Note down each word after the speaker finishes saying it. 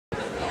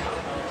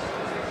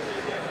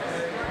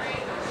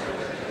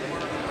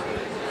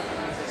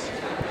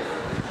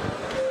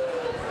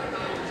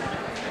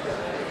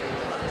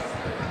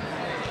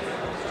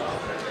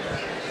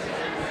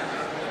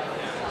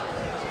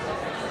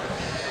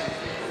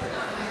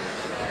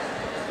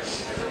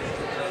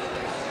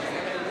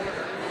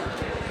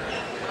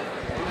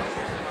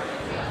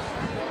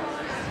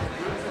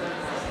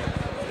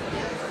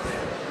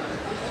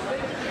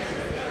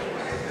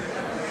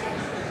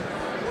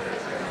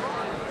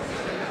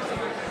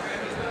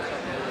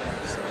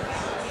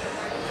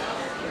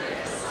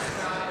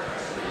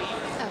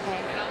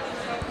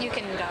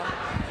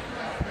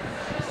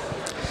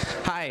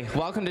Hi,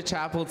 welcome to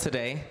chapel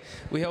today.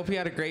 We hope you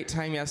had a great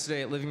time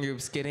yesterday at Living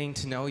Groups getting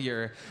to know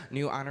your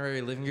new honorary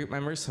Living Group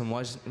members from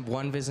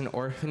One Vision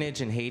Orphanage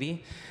in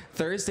Haiti.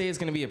 Thursday is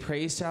going to be a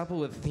praise chapel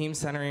with a theme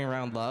centering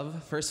around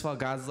love. First of all,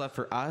 God's love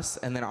for us,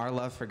 and then our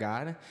love for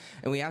God.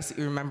 And we ask that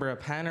you remember a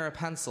pen or a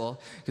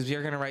pencil, because we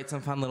are going to write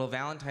some fun little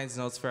Valentine's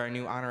notes for our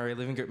new honorary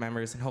Living Group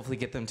members and hopefully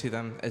get them to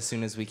them as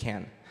soon as we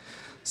can.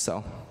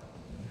 So.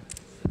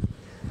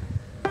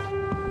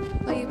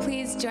 Will you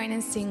please join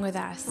and sing with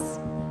us?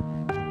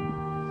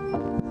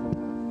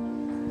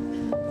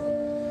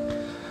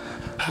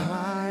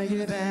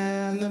 Higher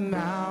than the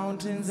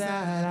mountains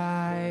that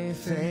I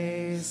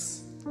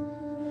face,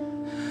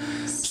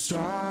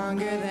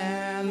 stronger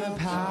than the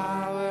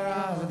power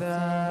of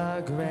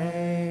the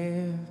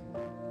grave,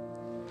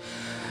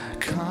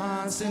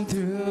 constant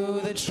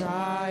through the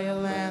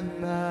trial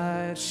and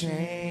the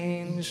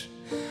change,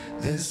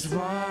 this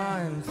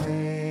one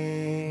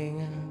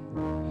thing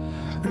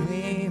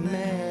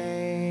remains.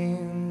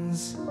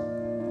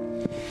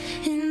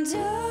 And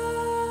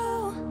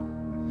oh,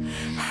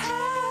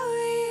 how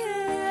he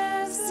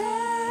loves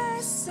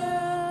us so.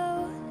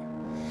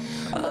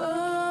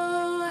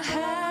 Oh,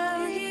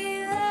 how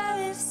he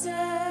loves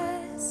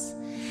us.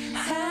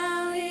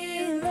 How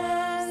he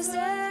loves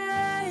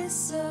us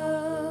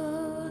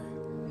so.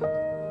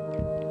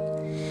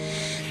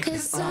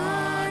 'Cause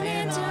on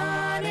and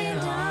on and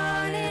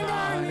on and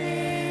on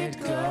it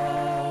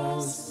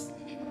goes.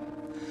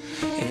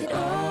 It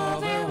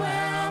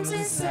overwhelms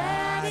and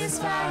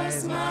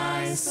satisfies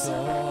my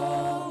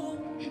soul.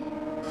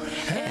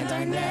 And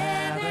I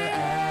never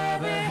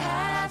ever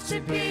have to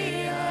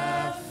be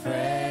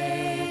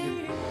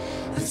afraid.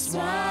 This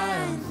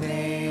one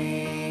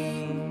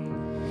thing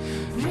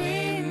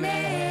remains.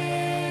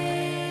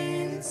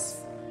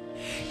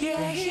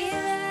 Yeah, he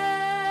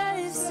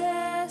loves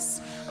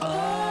us.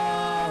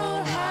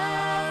 Oh,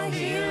 how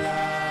he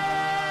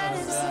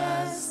loves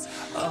us.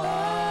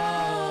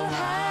 Oh,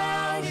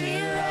 how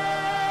he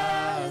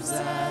loves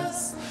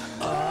us.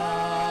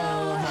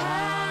 Oh,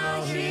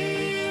 how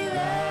he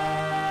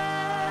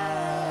loves.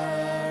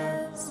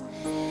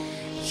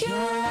 Your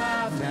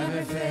love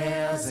never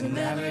fails and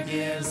never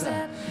gives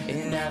up.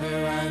 It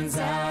never runs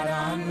out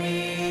on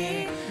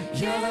me.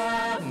 Your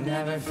love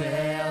never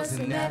fails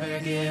and never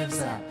gives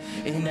up.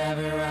 It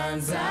never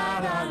runs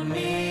out on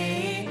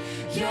me.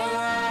 Your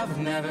love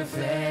never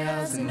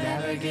fails and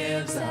never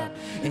gives up.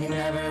 It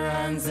never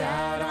runs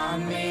out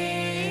on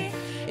me.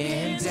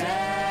 In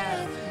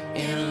death,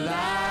 in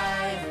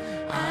life,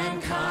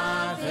 I'm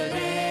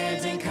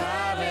confident and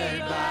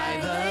covered by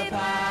the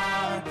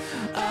power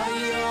of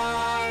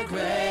your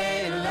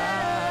great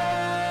love.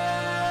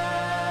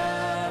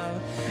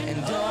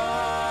 And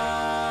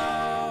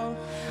oh,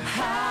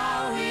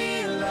 how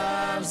he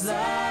loves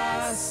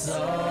us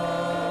so.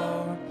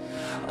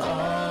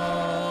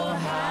 Oh,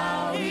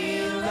 how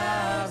he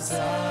loves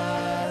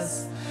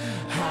us.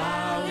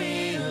 How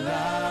he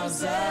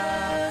loves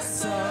us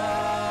so.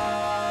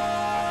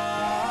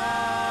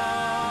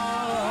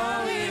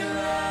 He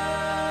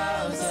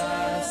loves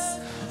us.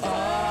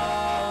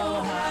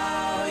 Oh,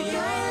 how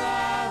your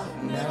love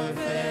never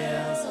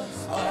fails.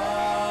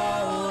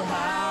 Oh,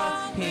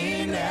 how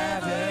he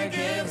never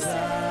gives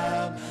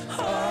up.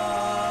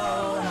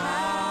 Oh,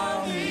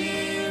 how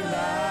he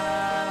loves.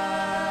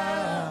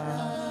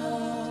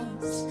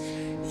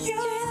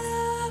 Your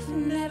love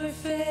never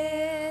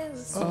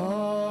fails.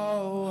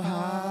 Oh,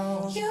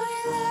 how. Your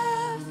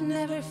love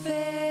never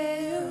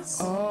fails.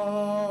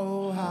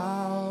 Oh,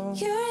 how.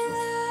 Your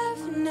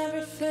love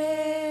never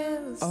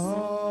fails.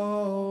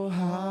 Oh,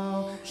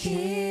 how.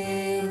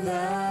 He loves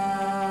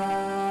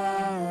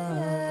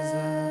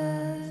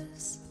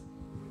us.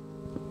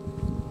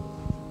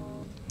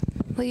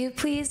 Will you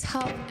please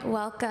help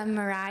welcome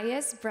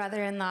Mariah's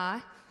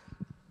brother-in-law,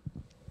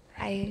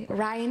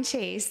 Ryan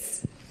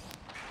Chase.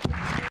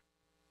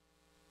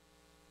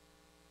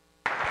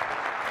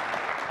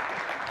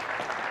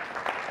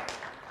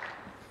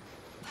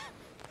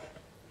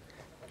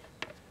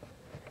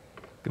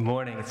 Good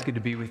morning. It's good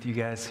to be with you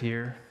guys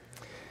here.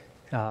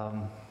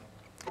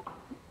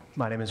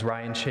 My name is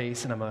Ryan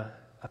Chase, and I'm a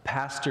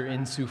pastor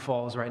in Sioux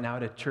Falls right now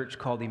at a church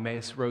called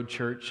Emmaus Road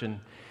Church. And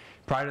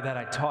prior to that,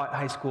 I taught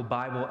high school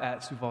Bible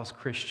at Sioux Falls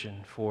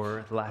Christian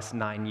for the last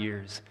 9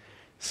 years.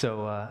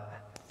 So I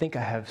think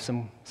I have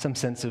some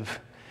sense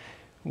of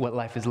what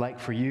life is like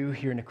for you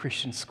here in a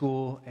Christian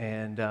school.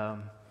 And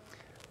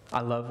I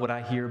love what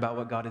I hear about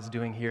what God is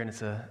doing here, and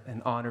it's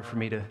an honor for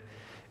me to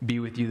be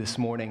with you this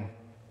morning.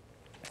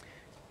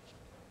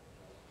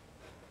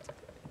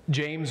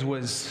 James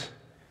was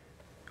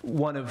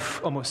one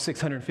of almost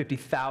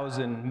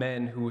 650,000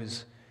 men who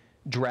was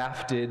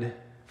drafted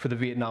for the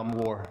Vietnam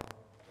War.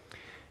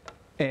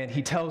 And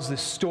he tells this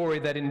story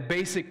that in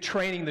basic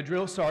training, the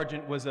drill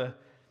sergeant was a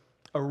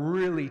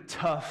really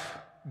tough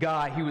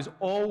guy. He was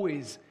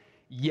always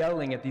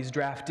yelling at these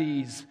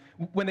draftees.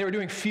 When they were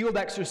doing field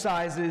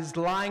exercises,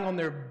 lying on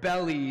their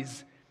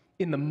bellies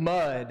in the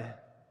mud,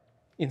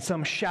 in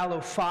some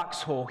shallow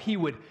foxhole, he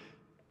would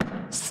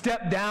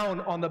step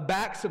down on the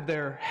backs of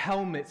their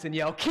helmets and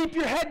yell, "Keep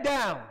your head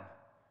down!"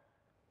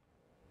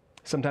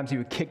 Sometimes he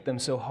would kick them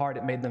so hard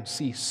it made them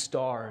see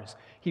stars.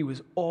 He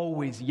was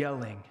always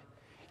yelling,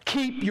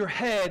 "Keep your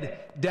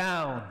head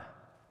down!"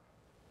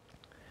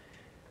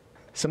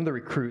 Some of the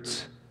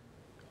recruits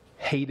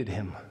hated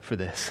him for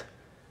this.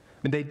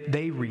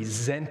 They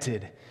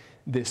resented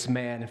this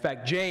man. In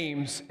fact,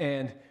 James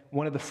and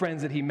one of the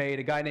friends that he made,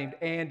 a guy named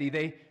Andy,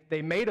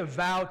 they made a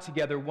vow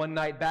together one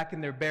night back in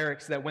their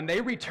barracks that when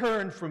they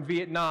returned from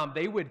Vietnam,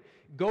 they would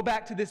go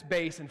back to this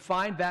base and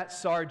find that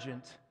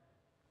sergeant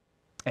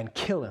and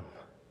kill him.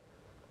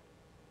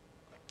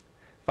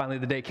 Finally,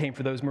 the day came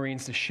for those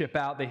Marines to ship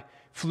out. They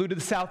flew to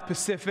the South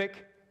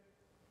Pacific.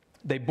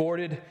 They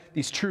boarded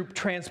these troop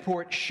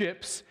transport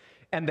ships,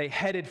 and they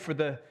headed for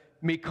the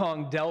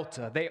Mekong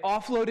Delta. They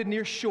offloaded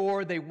near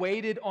shore. They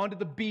waded onto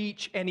the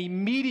beach, and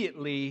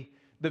immediately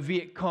the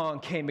Viet Cong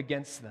came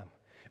against them.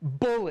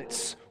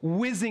 Bullets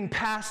whizzing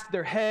past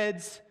their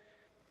heads,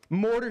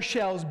 mortar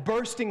shells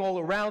bursting all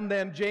around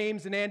them.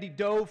 James and Andy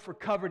dove for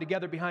cover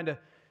together behind a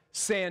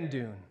sand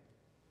dune.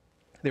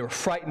 They were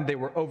frightened, they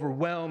were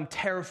overwhelmed,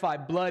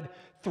 terrified, blood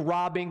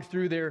throbbing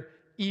through their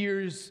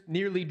ears,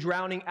 nearly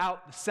drowning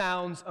out the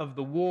sounds of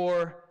the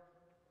war.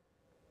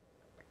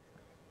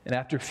 And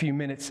after a few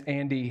minutes,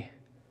 Andy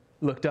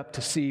looked up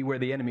to see where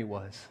the enemy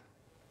was.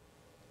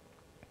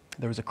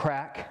 There was a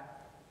crack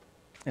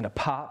and a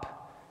pop.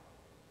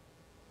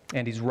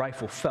 Andy's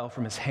rifle fell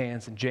from his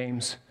hands, and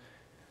James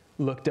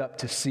looked up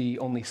to see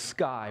only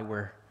sky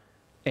where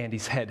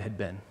Andy's head had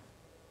been.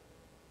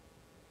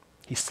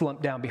 He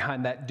slumped down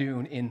behind that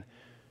dune in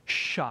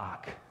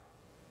shock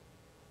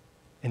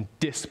and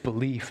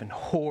disbelief and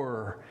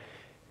horror.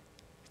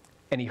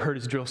 And he heard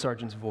his drill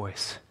sergeant's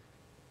voice,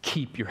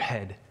 "Keep your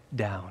head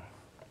down."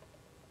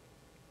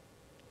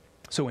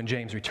 So when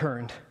James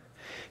returned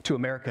to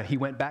America, he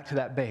went back to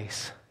that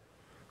base.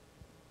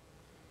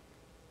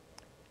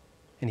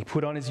 And he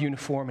put on his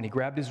uniform and he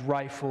grabbed his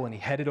rifle and he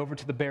headed over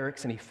to the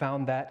barracks and he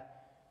found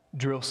that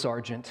drill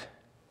sergeant.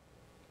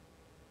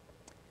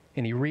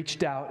 And he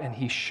reached out and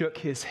he shook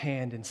his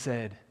hand and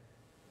said,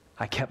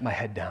 "I kept my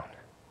head down.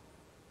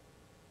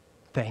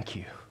 Thank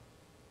you."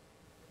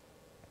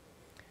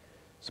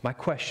 So my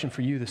question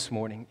for you this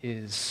morning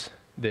is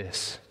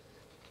this: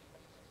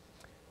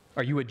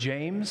 are you a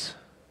James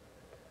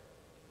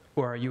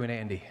or are you an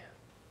Andy?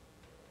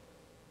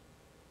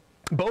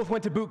 Both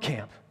went to boot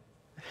camp.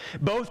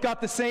 Both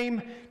got the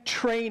same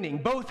training.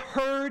 Both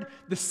heard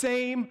the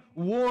same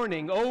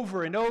warning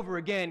over and over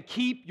again: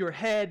 keep your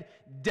head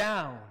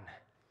down.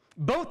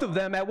 Both of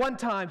them at one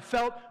time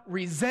felt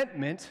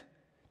resentment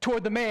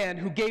toward the man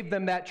who gave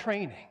them that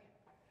training.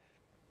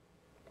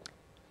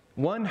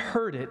 One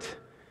heard it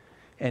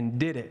and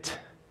did it,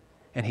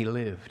 and he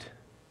lived.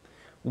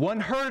 One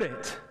heard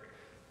it,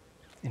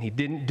 and he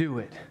didn't do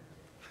it,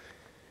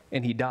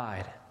 and he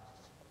died.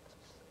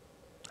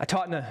 I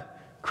taught in a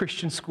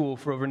Christian school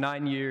for over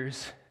 9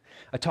 years.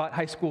 I taught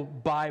high school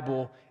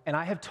Bible, and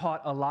I have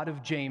taught a lot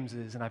of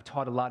Jameses, and I've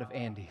taught a lot of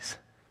Andys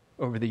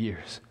over the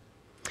years.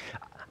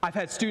 I've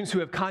had students who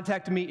have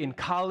contacted me in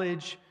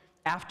college,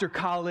 after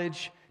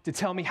college, to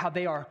tell me how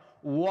they are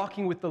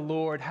walking with the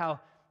Lord,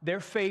 how their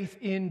faith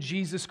in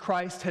Jesus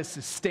Christ has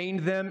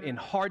sustained them in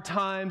hard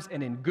times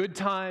and in good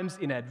times,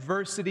 in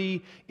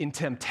adversity, in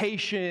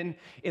temptation,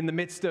 in the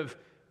midst of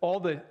all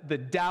the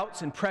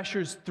doubts and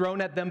pressures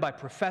thrown at them by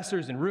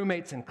professors and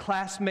roommates and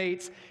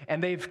classmates.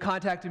 And they've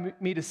contacted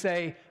me to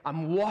say,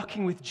 "I'm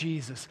walking with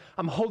Jesus.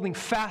 I'm holding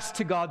fast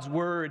to God's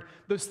word.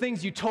 Those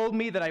things you told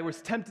me that I was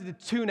tempted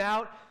to tune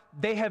out,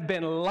 they have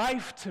been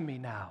life to me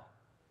now."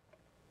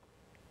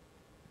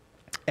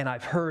 And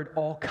I've heard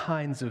all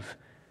kinds of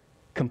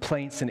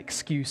complaints and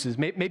excuses.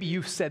 Maybe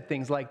you've said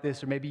things like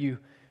this, or maybe you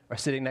are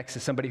sitting next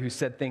to somebody who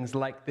said things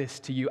like this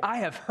to you. I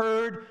have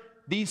heard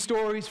these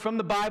stories from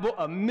the Bible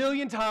a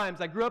million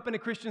times. I grew up in a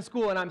Christian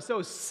school, and I'm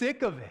so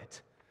sick of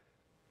it.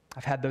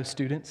 I've had those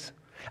students.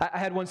 I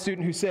had one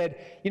student who said,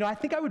 "I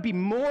think I would be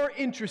more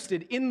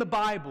interested in the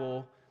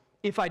Bible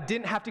if I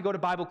didn't have to go to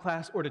Bible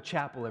class or to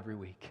chapel every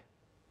week."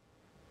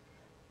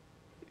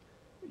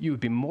 You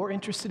would be more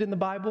interested in the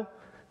Bible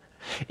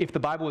if the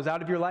Bible was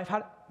out of your life?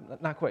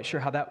 Not quite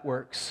sure how that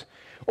works.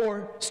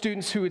 Or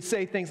students who would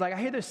say things like, "I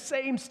hear the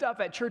same stuff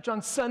at church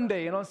on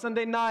Sunday and on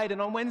Sunday night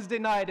and on Wednesday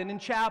night and in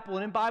chapel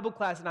and in Bible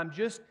class, and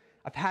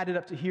I've had it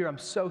up to here. I'm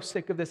so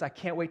sick of this. I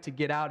can't wait to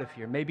get out of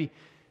here." Maybe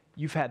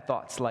you've had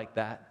thoughts like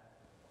that.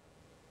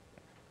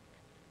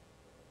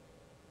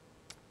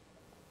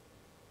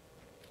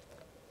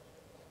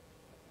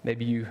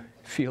 Maybe you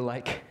feel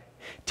like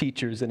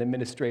teachers and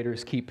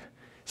administrators keep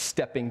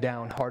stepping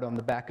down hard on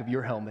the back of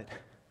your helmet,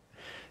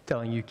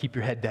 telling you, "Keep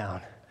your head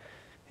down."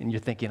 And you're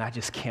thinking, "I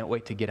just can't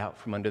wait to get out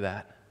from under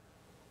that."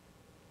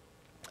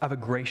 I have a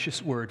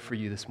gracious word for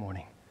you this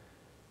morning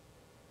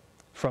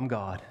from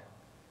God,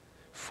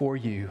 for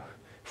you,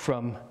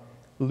 from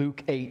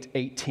Luke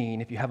 8:18.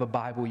 If you have a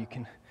Bible, you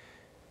can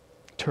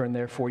turn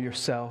there for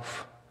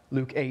yourself.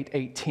 Luke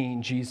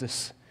 8:18,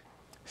 Jesus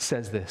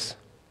says this.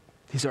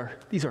 These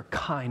are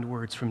kind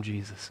words from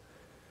Jesus.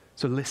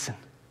 So listen.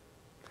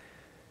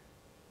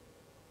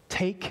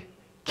 Take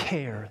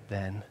care,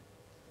 then,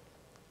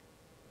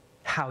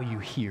 how you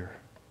hear.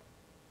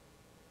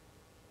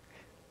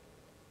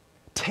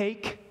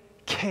 Take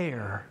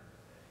care.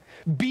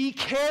 Be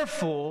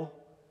careful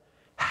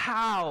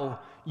how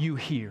you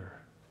hear.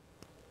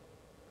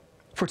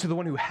 For to the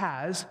one who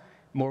has,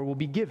 more will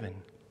be given.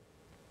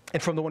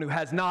 And from the one who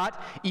has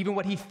not, even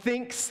what he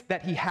thinks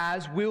that he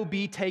has will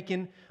be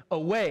taken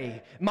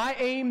away. My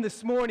aim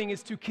this morning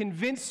is to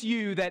convince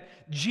you that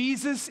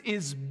Jesus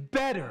is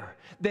better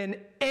than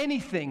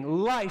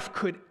anything life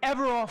could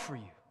ever offer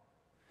you.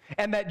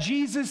 And that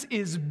Jesus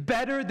is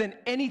better than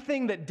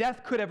anything that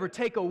death could ever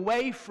take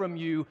away from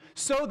you,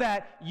 so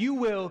that you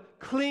will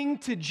cling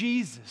to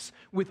Jesus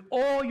with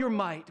all your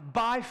might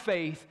by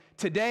faith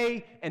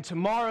today and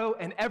tomorrow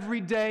and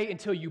every day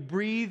until you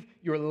breathe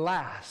your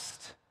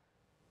last.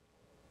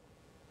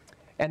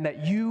 And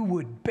that you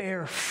would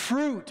bear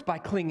fruit by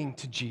clinging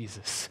to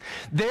Jesus.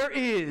 There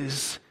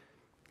is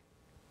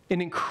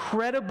an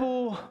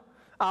incredible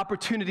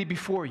opportunity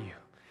before you.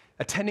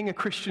 Attending a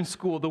Christian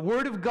school. The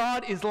Word of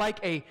God is like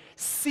a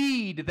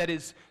seed that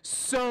is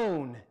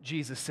sown,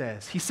 Jesus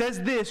says. He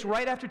says this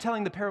right after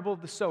telling the parable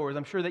of the sowers.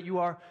 I'm sure that you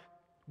are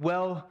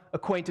well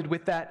acquainted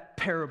with that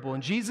parable.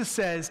 And Jesus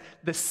says,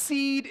 the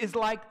seed is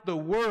like the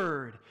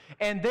Word.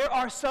 And there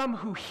are some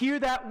who hear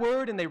that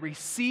Word and they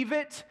receive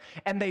it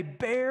and they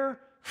bear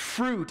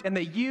fruit and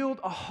they yield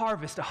a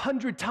harvest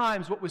 100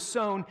 times what was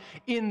sown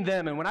in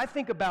them. And when I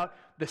think about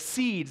the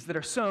seeds that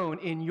are sown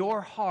in your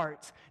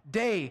heart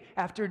day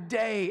after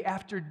day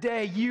after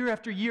day, year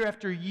after year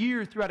after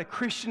year throughout a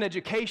Christian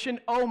education,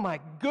 oh my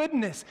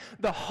goodness,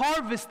 the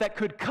harvest that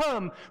could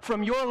come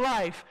from your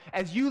life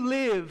as you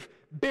live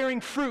bearing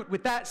fruit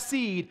with that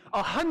seed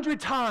 100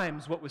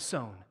 times what was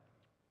sown.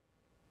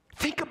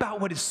 Think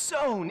about what is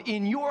sown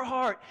in your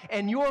heart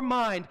and your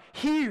mind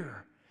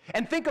here.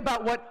 And think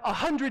about what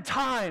 100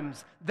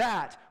 times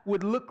that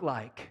would look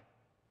like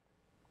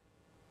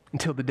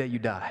until the day you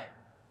die.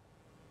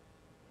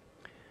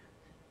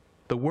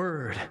 The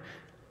word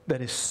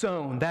that is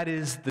sown, that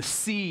is the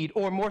seed,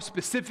 or more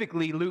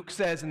specifically, Luke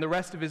says in the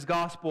rest of his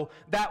gospel,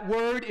 that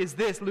word is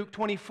this. Luke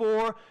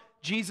 24,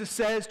 Jesus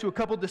says to a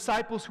couple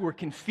disciples who were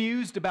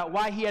confused about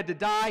why he had to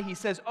die, he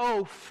says,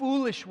 "Oh,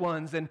 foolish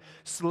ones and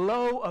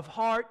slow of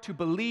heart to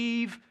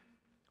believe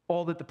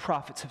all that the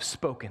prophets have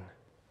spoken."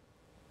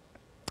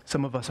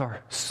 Some of us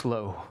are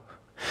slow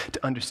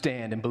to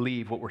understand and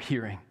believe what we're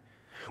hearing.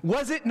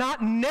 Was it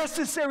not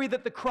necessary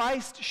that the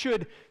Christ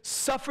should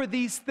suffer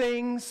these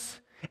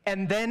things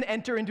and then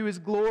enter into his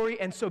glory?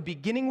 And so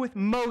beginning with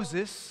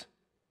Moses,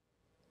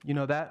 you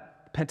know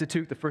that,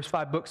 Pentateuch, the first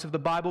 5 books of the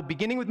Bible,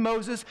 beginning with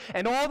Moses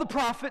and all the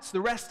prophets,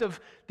 the rest of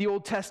the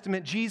Old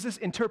Testament, Jesus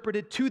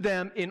interpreted to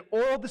them in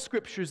all the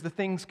scriptures the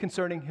things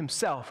concerning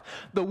himself.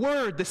 The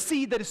word, the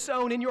seed that is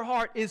sown in your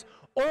heart is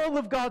all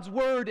of God's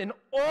word, and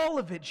all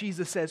of it,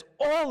 Jesus says,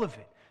 all of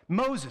it.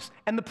 Moses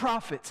and the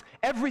prophets,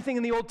 everything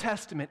in the Old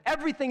Testament,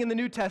 everything in the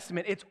New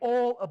Testament, it's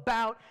all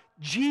about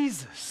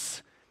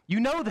Jesus. You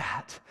know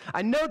that.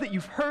 I know that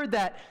you've heard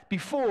that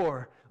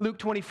before. Luke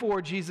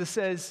 24, Jesus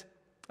says,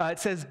 it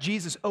says,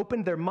 Jesus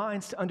opened their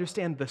minds to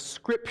understand the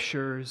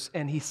scriptures,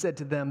 and he said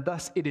to them,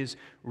 "Thus it is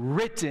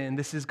written,"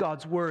 this is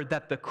God's word,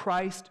 "that the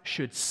Christ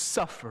should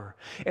suffer,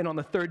 and on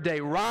the third day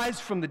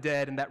rise from the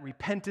dead, and that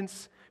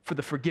repentance for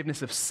the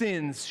forgiveness of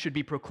sins should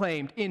be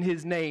proclaimed in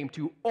his name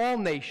to all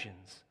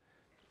nations."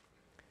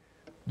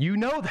 You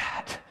know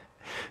that.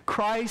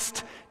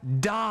 Christ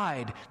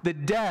died the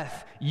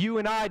death you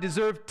and I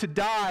deserve to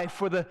die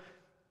for the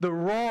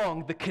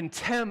wrong, the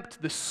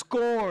contempt, the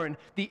scorn,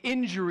 the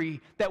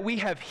injury that we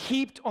have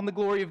heaped on the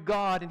glory of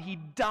God. And he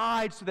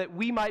died so that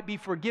we might be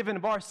forgiven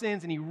of our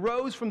sins. And he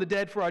rose from the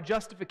dead for our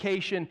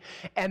justification.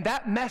 And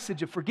that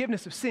message of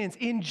forgiveness of sins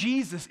in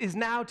Jesus is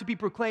now to be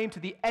proclaimed to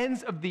the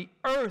ends of the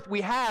earth.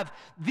 We have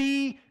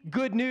the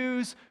good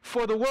news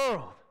for the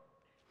world.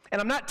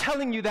 And I'm not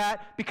telling you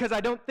that because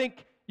I don't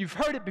think you've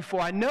heard it before.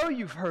 I know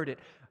you've heard it.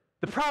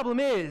 The problem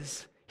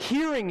is,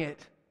 hearing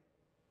it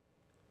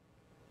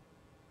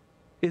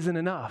isn't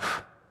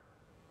enough.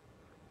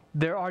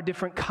 There are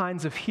different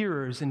kinds of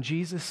hearers, and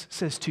Jesus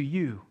says to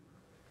you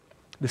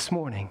this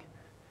morning,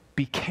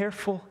 be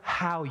careful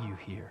how you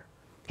hear.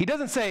 He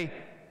doesn't say,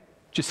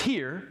 just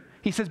hear.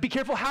 He says, be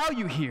careful how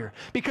you hear,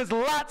 because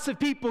lots of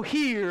people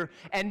hear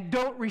and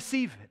don't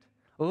receive it.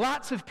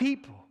 Lots of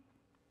people.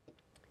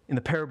 In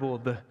the parable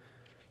of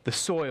the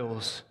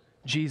soils,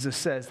 Jesus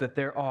says that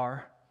there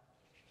are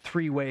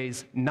 3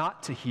 ways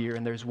not to hear,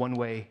 and there's 1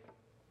 way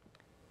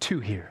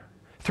to hear.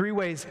 3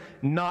 ways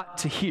not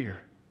to hear.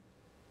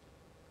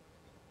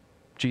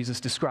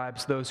 Jesus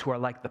describes those who are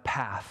like the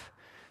path,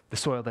 the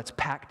soil that's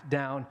packed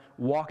down,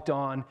 walked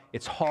on,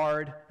 it's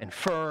hard and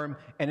firm,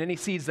 and any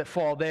seeds that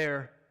fall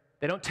there,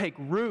 they don't take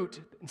root.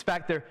 In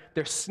fact,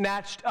 they're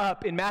snatched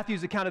up. In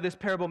Matthew's account of this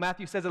parable,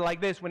 Matthew says it like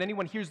this: when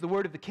anyone hears the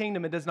word of the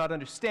kingdom and does not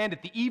understand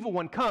it, the evil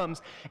one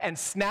comes and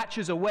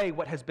snatches away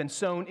what has been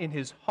sown in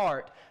his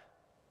heart.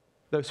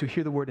 Those who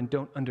hear the word and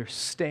don't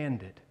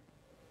understand it.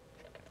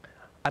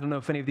 I don't know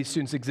if any of these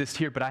students exist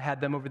here, but I had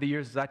them over the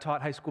years as I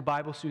taught high school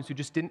Bible students who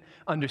just didn't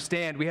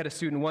understand. We had a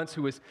student once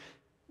who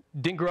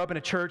didn't grow up in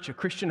a church, a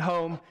Christian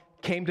home,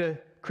 came to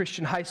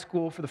Christian high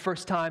school for the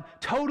first time,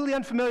 totally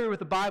unfamiliar with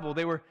the Bible.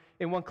 They were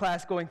in one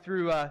class going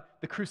through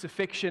the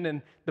crucifixion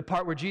and the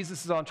part where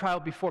Jesus is on trial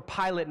before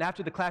Pilate, and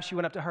after the class she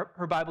went up to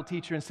her Bible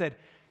teacher and said,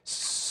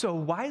 "So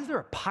why is there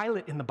a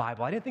Pilate in the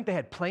Bible? I didn't think they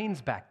had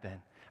planes back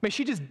then." I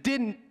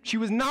mean, she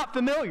was not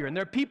familiar, and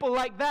there are people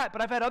like that,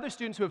 but I've had other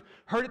students who have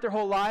heard it their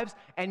whole lives,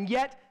 and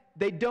yet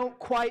they don't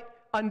quite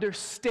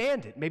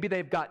understand it. Maybe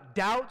they've got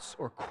doubts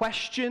or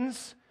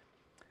questions.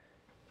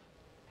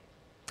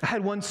 I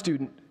had one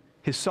student,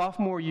 his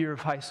sophomore year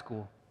of high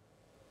school.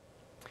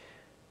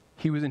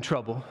 He was in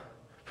trouble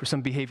for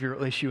some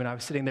behavioral issue, and I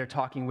was sitting there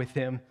talking with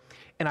him,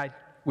 and I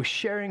was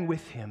sharing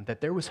with him that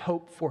there was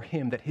hope for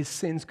him, that his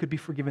sins could be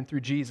forgiven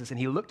through Jesus. And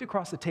he looked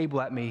across the table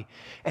at me,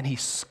 and he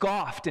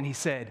scoffed, and he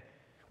said,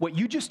 "What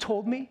you just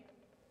told me?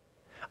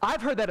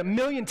 I've heard that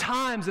 1,000,000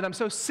 times, and I'm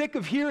so sick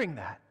of hearing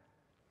that."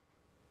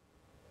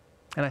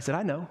 And I said,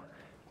 "I know,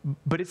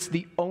 but it's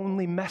the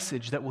only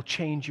message that will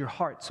change your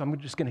heart, so I'm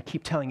just going to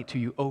keep telling it to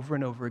you over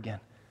and over again,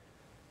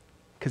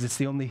 because it's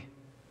the only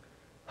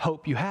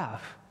hope you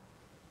have."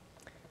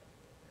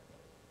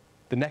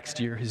 The next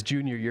year, his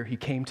junior year, he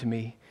came to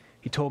me.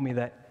 He told me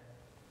that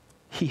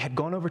he had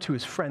gone over to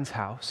his friend's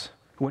house,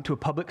 who went to a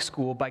public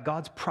school. By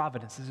God's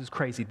providence, this is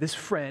crazy. This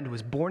friend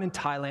was born in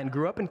Thailand,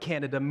 grew up in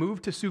Canada,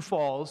 moved to Sioux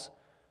Falls,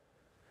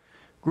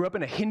 grew up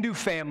in a Hindu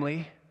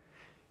family,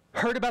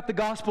 heard about the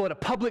gospel at a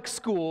public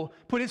school,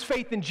 put his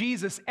faith in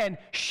Jesus, and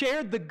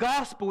shared the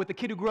gospel with the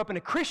kid who grew up in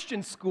a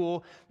Christian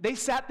school. They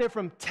sat there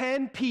from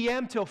 10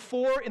 p.m. till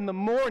 4 in the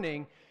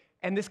morning,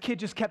 and this kid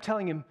just kept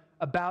telling him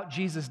about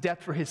Jesus'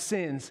 death for his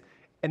sins.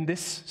 And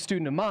this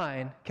student of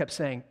mine kept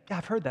saying, "Yeah,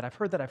 I've heard that, I've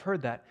heard that, I've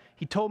heard that."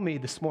 He told me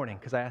this morning,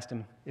 because I asked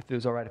him if it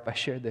was all right if I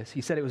shared this.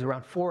 He said it was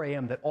around 4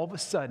 a.m. that all of a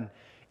sudden,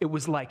 it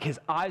was like his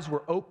eyes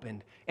were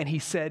opened, and he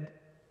said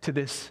to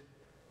this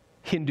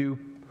Hindu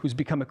who's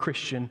become a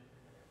Christian,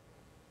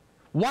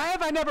 "Why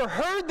have I never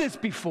heard this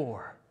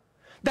before?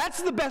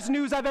 That's the best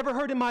news I've ever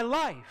heard in my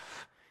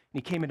life." And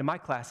he came into my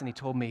class and he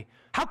told me,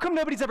 "How come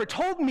nobody's ever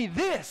told me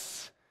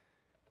this?"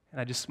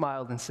 And I just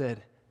smiled and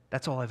said,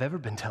 "That's all I've ever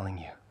been telling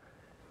you.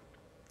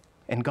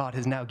 And God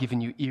has now given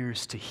you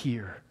ears to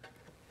hear."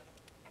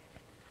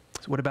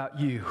 So what about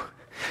you?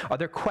 Are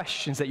there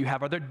questions that you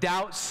have? Are there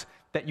doubts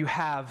that you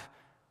have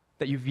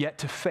that you've yet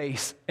to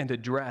face and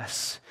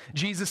address?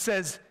 Jesus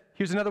says,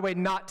 here's another way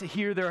not to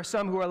hear. There are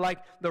some who are like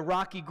the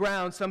rocky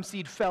ground. Some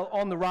seed fell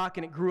on the rock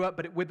and it grew up,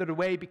 but it withered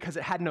away because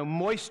it had no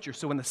moisture.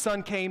 So when the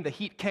sun came, the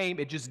heat came,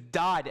 it just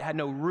died. It had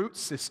no root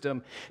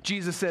system.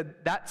 Jesus said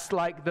that's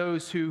like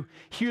those who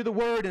hear the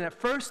word, and at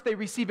first they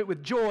receive it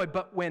with joy,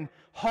 but when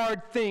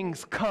hard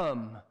things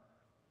come,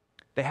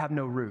 they have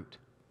no root.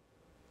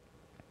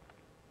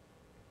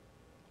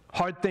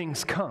 Hard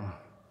things come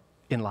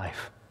in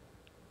life.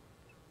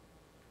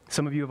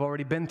 Some of you have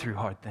already been through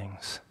hard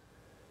things.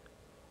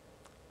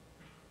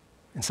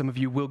 And some of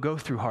you will go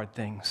through hard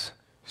things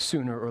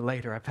sooner or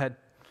later. I've had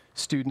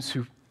students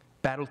who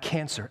battled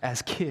cancer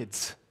as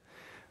kids.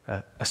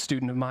 A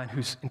student of mine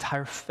whose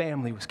entire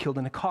family was killed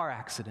in a car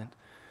accident.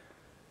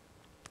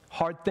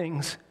 Hard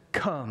things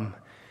come.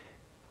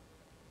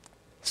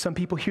 Some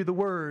people hear the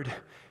word,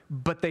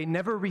 but they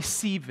never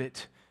receive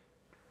it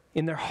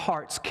in their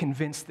hearts,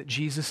 convinced that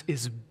Jesus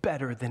is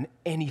better than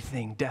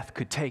anything death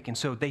could take. And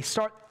so they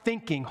start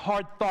thinking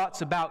hard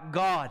thoughts about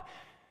God.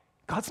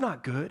 God's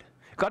not good.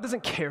 God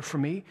doesn't care for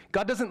me.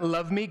 God doesn't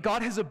love me.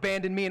 God has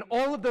abandoned me. And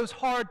all of those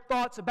hard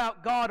thoughts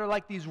about God are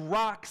like these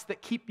rocks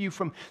that keep you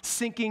from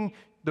sinking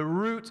the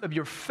roots of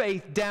your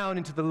faith down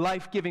into the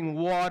life-giving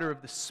water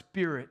of the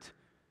Spirit.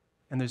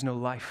 And there's no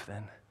life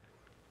then.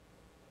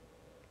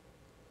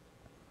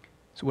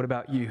 So what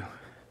about you?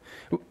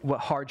 What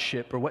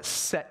hardship or what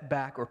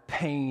setback or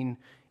pain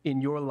in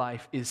your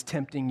life is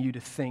tempting you to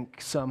think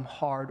some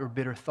hard or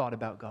bitter thought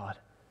about God?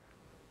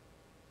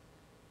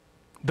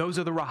 Those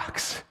are the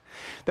rocks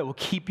that will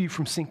keep you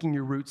from sinking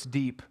your roots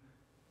deep.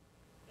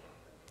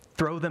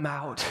 Throw them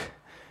out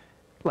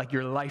like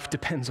your life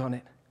depends on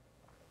it.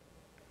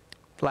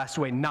 The last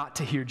way not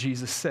to hear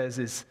Jesus says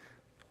is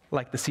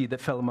like the seed that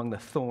fell among the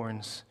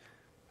thorns.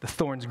 The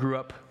thorns grew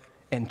up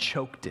and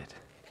choked it.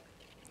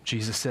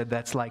 Jesus said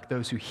that's like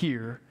those who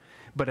hear,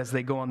 but as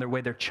they go on their way,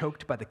 they're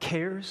choked by the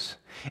cares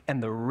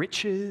and the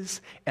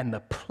riches and the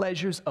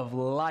pleasures of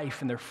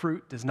life, and their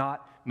fruit does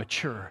not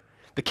mature.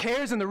 The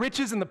cares and the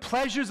riches and the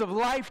pleasures of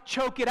life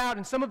choke it out.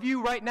 And some of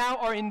you right now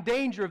are in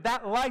danger of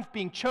that life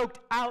being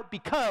choked out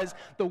because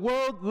the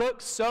world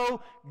looks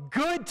so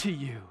good to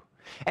you.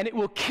 And it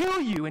will kill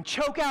you and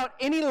choke out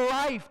any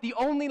life, the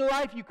only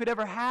life you could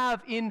ever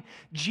have in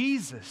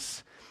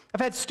Jesus.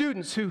 I've had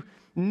students who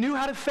knew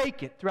how to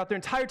fake it throughout their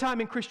entire time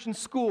in Christian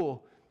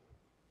school.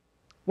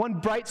 One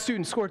bright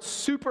student scored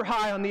super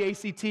high on the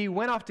ACT,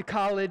 went off to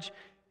college,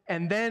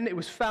 and then it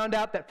was found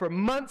out that for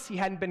months he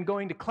hadn't been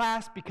going to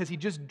class because he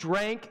just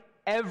drank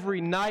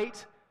every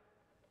night.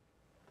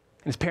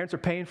 And his parents are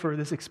paying for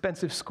this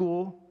expensive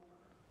school.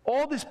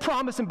 All this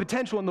promise and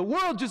potential, and the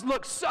world just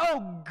looked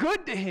so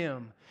good to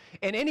him.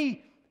 And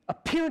any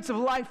appearance of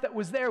life that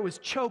was there was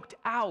choked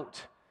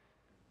out.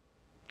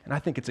 And I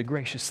think it's a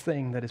gracious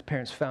thing that his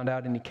parents found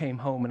out and he came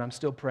home, and I'm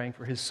still praying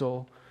for his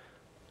soul.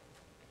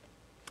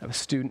 I have a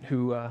student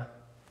who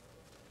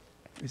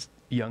is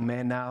a young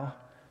man now,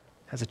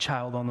 has a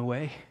child on the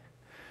way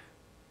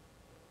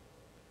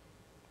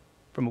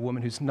from a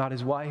woman who's not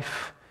his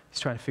wife. He's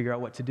trying to figure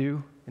out what to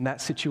do in that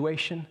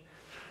situation.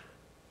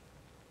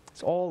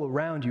 It's all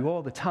around you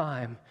all the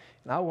time.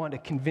 And I want to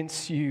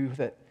convince you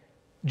that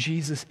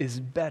Jesus is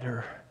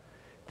better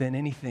than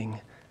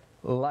anything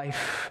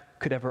life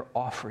could ever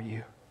offer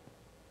you.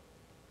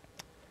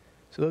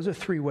 So those are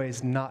 3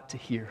 ways not to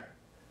hear.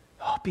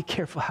 Oh, be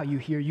careful how you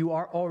hear. You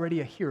are already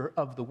a hearer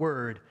of the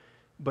word,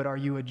 but are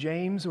you a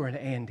James or an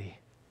Andy?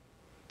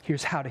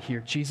 Here's how to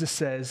hear. Jesus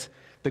says,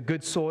 the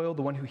good soil,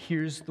 the one who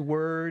hears the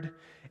word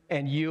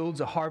and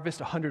yields a harvest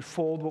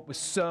 100-fold what was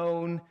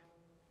sown,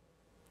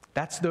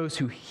 that's those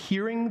who,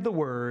 hearing the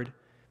word,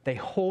 they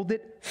hold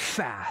it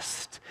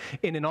fast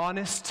in an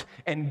honest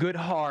and good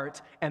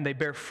heart, and they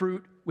bear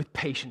fruit with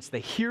patience.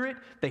 They hear it,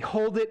 they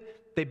hold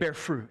it, they bear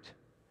fruit.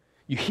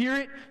 You hear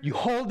it, you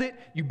hold it,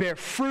 you bear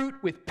fruit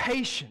with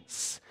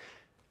patience.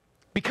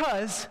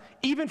 Because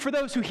even for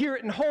those who hear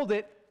it and hold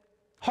it,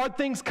 hard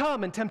things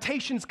come and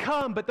temptations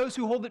come, but those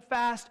who hold it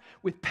fast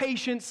with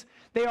patience,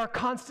 they are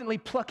constantly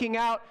plucking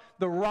out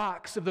the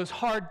rocks of those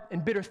hard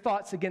and bitter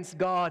thoughts against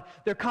God.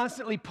 They're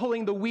constantly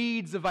pulling the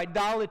weeds of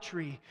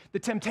idolatry, the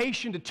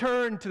temptation to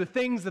turn to the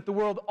things that the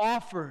world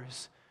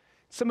offers.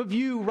 Some of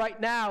you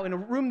right now, in a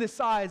room this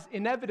size,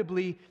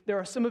 inevitably, there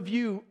are some of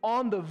you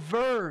on the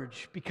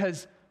verge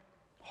because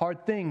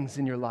hard things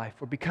in your life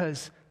or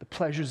because the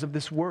pleasures of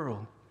this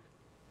world.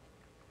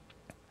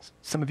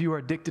 Some of you are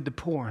addicted to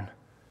porn.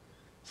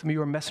 Some of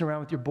you are messing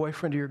around with your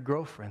boyfriend or your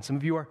girlfriend. Some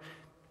of you are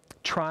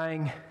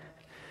trying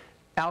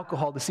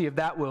alcohol to see if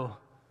that will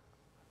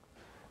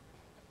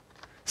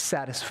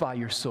satisfy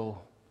your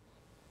soul.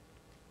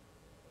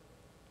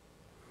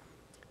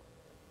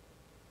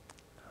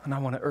 And I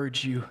want to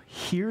urge you,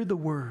 hear the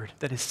word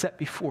that is set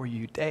before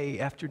you day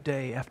after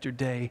day after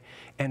day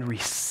and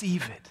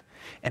receive it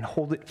and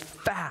hold it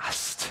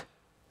fast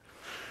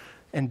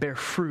and bear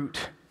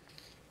fruit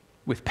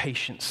with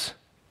patience.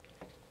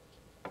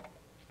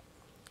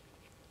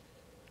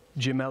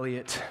 Jim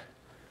Elliot,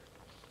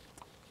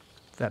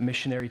 that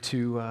missionary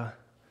to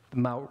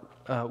the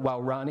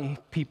Waorani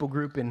people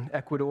group in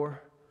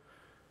Ecuador,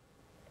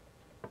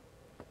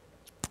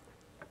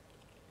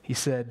 he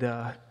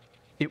said,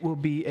 it will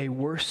be a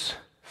worse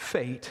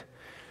fate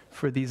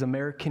for these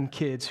American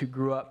kids who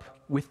grew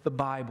up with the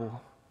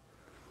Bible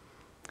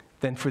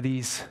than for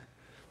these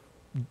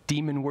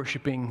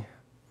demon-worshiping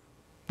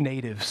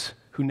natives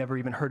who never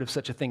even heard of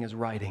such a thing as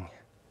writing.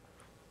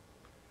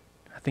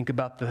 I think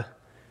about the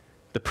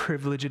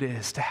privilege it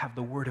is to have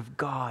the Word of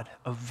God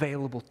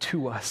available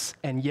to us.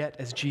 And yet,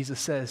 as Jesus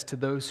says, to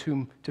those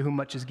to whom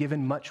much is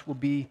given, much will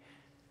be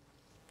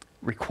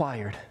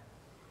required.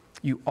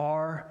 You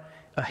are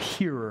a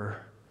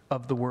hearer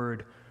of the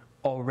Word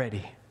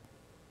already.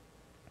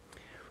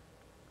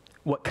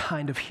 What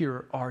kind of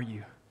hearer are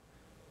you?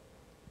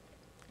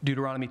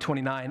 Deuteronomy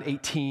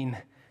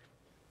 29:18,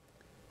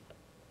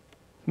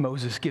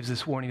 Moses gives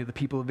this warning to the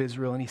people of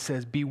Israel, and he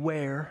says,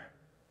 beware,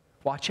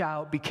 watch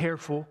out, be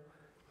careful,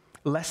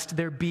 lest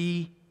there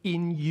be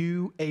in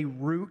you a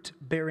root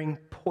bearing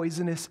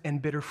poisonous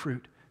and bitter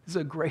fruit. This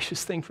is a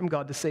gracious thing from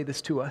God to say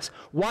this to us.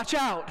 Watch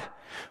out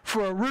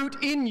for a root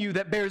in you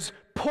that bears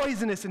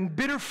poisonous and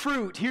bitter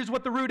fruit. Here's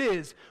what the root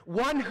is.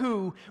 One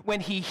who, when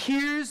he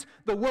hears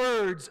the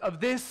words of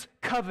this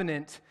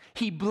covenant,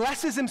 he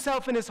blesses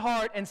himself in his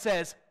heart and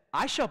says,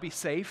 I shall be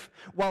safe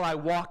while I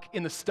walk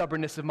in the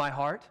stubbornness of my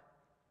heart.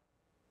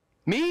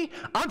 Me?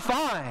 I'm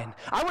fine.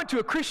 I went to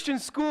a Christian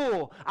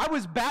school. I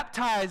was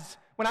baptized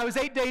when I was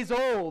 8 days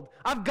old.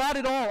 I've got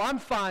it all. I'm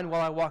fine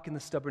while I walk in the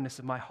stubbornness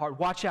of my heart.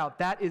 Watch out.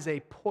 That is a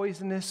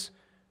poisonous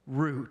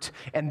root.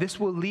 And this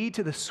will lead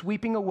to the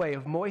sweeping away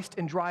of moist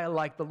and dry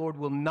alike. The Lord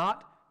will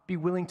not be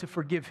willing to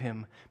forgive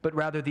him, but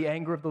rather the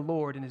anger of the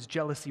Lord and his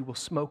jealousy will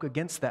smoke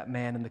against that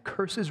man, and the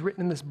curses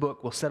written in this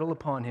book will settle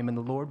upon him, and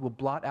the Lord will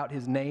blot out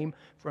his name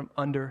from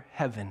under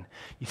heaven.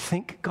 You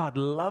think God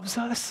loves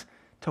us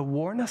to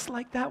warn us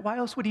like that? Why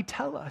else would he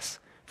tell us?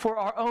 For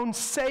our own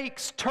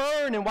sakes,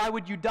 turn, and why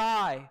would you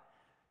die?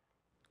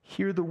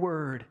 Hear the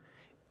word,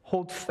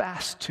 hold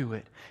fast to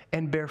it,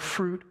 and bear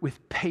fruit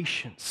with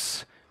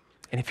patience.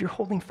 And if you're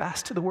holding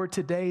fast to the word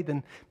today,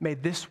 then may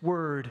this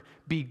word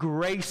be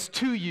grace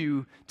to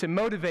you to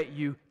motivate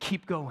you.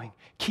 Keep going.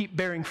 Keep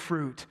bearing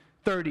fruit.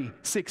 30,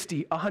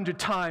 60, 100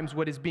 times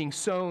what is being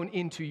sown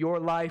into your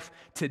life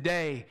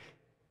today.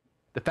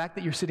 The fact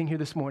that you're sitting here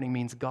this morning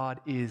means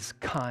God is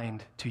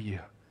kind to you.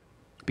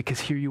 Because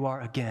here you are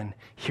again,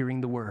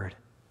 hearing the word.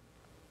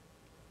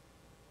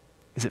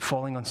 Is it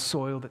falling on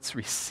soil that's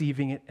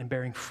receiving it and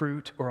bearing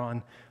fruit, or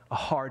on a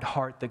hard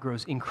heart that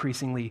grows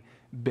increasingly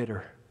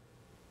bitter?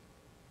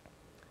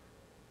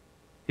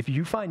 If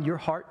you find your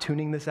heart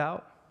tuning this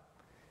out,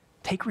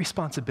 take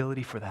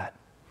responsibility for that.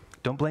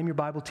 Don't blame your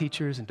Bible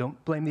teachers, and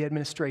don't blame the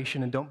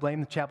administration, and don't blame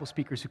the chapel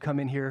speakers who come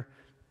in here.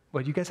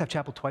 What, you guys have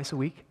chapel twice a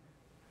week?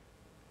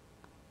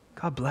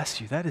 God bless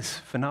you. That is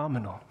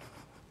phenomenal.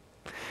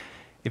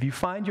 If you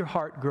find your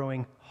heart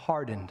growing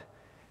hardened,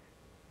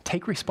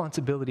 take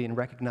responsibility and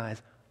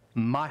recognize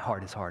my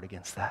heart is hard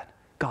against that.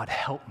 God,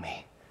 help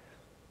me.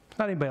 It's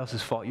not anybody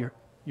else's fault your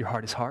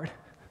heart is hard.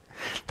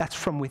 That's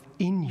from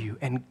within you.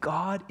 And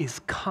God is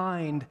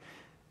kind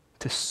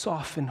to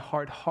soften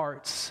hard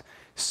hearts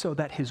so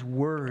that his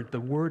word, the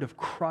word of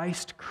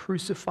Christ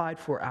crucified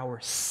for our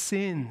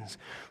sins,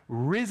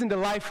 risen to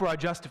life for our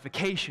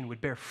justification,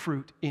 would bear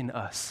fruit in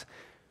us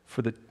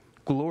for the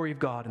glory of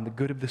God and the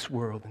good of this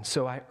world. And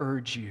so I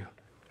urge you,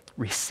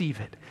 receive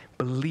it,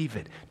 believe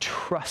it,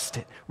 trust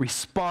it,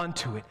 respond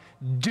to it,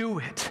 do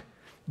it.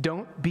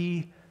 Don't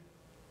be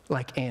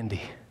like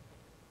Andy.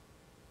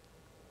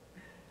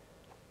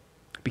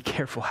 Be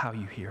careful how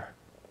you hear.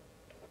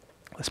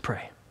 Let's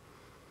pray.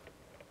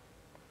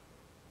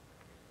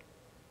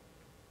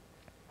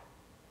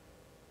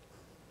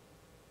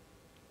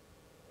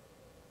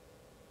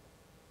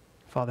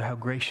 Father, how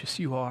gracious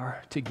you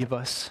are to give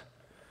us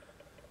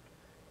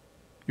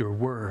your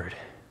word,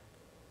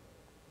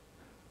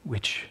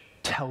 which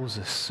tells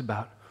us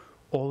about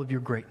all of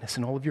your greatness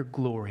and all of your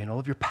glory and all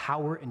of your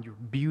power and your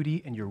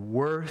beauty and your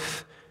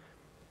worth,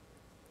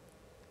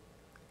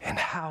 and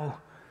how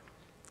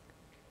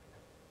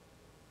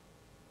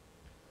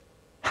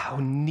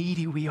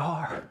needy we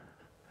are,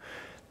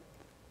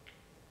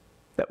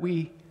 that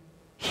we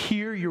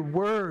hear your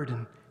word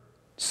and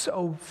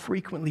so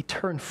frequently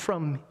turn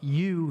from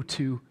you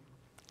to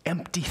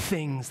empty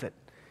things that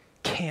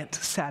can't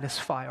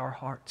satisfy our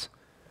hearts.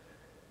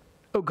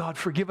 Oh God,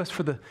 forgive us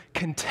for the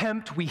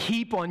contempt we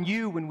heap on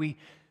you when we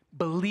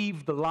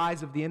believe the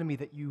lies of the enemy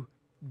that you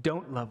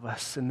don't love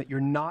us and that you're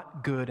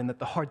not good and that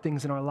the hard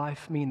things in our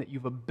life mean that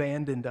you've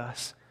abandoned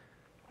us,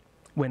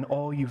 when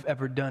all you've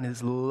ever done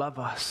is love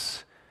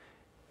us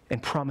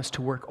and promise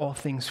to work all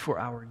things for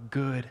our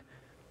good.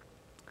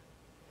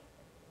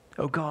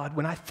 Oh God,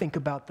 when I think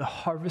about the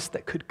harvest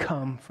that could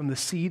come from the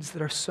seeds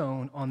that are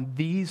sown on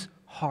these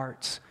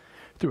hearts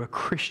through a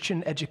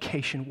Christian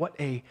education, what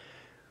a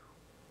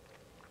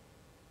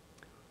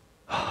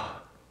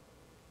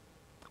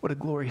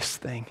glorious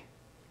thing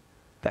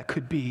that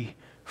could be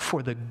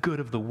for the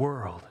good of the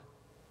world.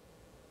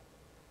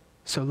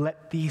 So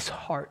let these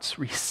hearts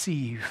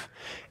receive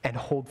and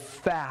hold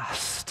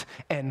fast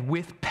and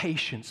with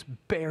patience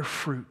bear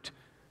fruit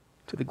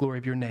to the glory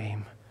of your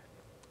name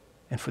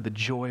and for the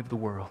joy of the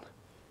world.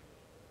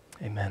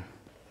 Amen.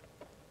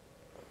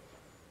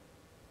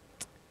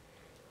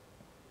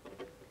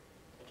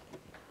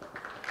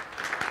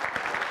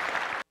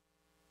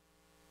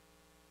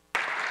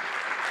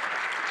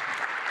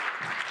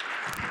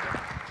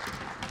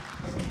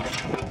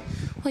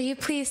 Will you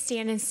please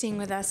stand and sing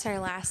with us our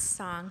last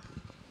song?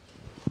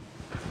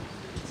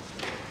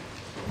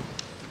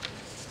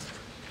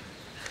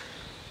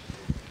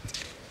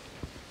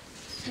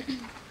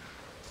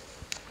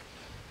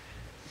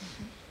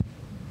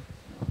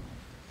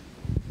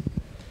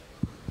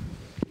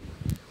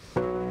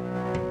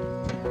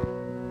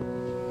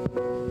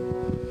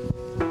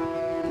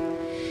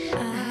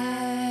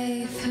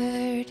 I've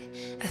heard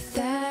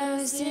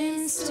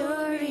 1,000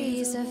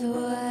 stories of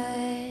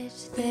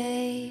what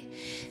they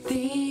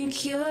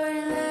think you're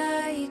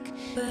like,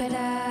 but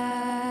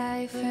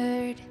I've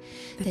heard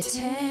the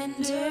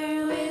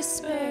tender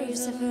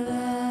whispers of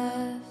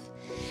love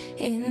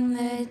in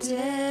the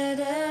dead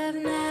of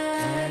night.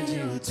 And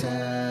you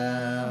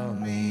tell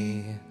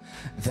me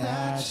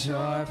that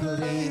you're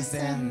pleased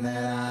and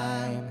that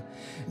I'm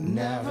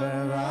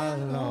never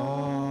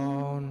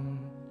alone.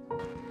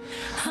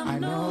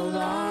 I'm no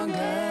longer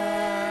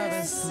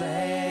a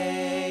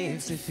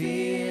slave to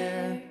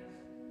fear.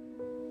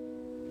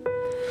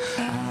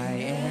 I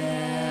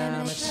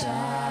am a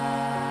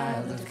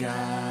child of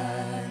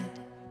God,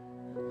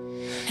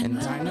 and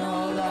I'm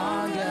no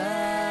longer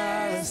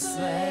a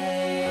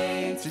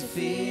slave to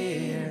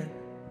fear.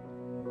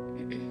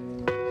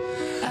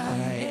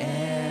 I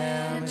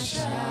am a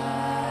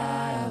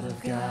child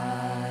of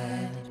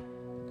God.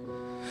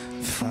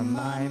 From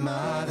my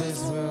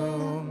mother's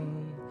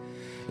womb,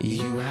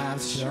 you have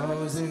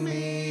chosen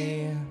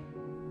me.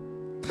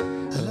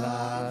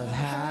 Love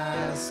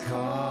has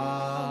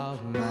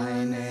called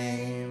my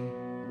name.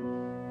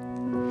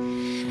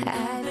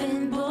 I've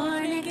been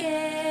born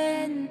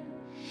again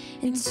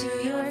into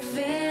your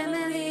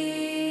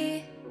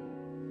family.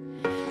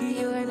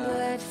 Your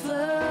blood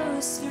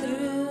flows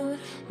through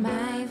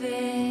my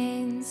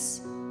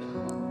veins.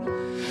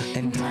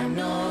 And I'm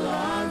no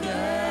longer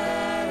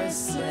a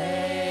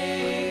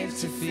slave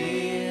to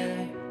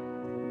fear.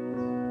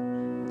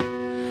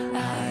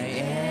 I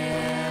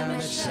am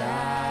a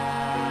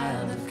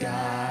child of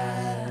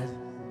God,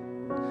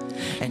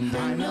 and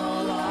I'm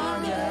no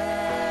longer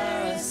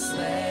a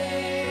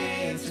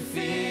slave to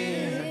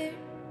fear.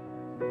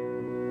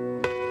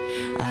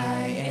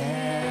 I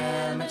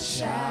am a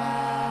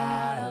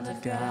child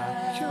of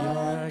God.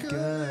 You're a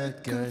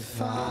good, good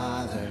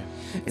Father.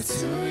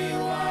 It's who you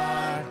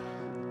are.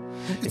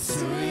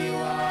 It's who you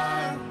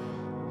are.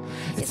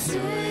 It's who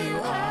you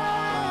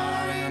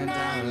are, and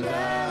I'm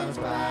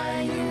loved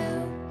by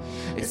you.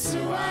 It's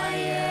who I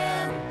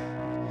am.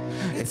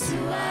 It's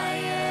who I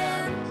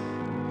am.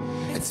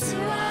 It's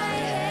who I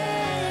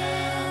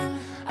am.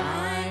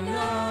 I'm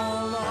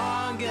no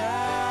longer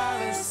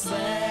a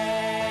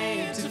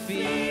slave to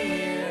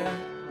fear.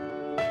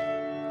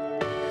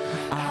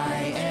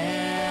 I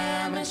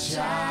am a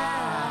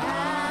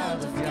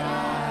child of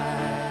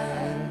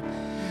God,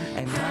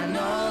 and I'm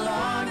no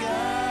longer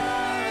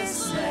a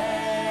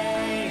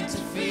slave to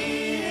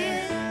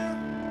fear.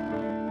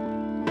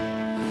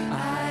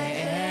 I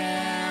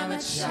am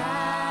a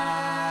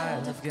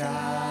child of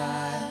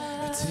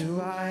God. It's who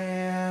I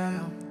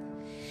am.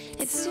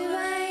 It's who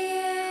I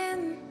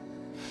am.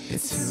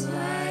 It's who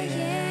I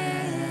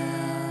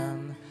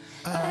am.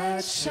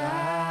 A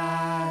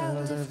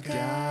child of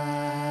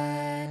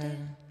God.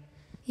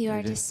 You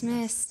are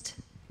dismissed.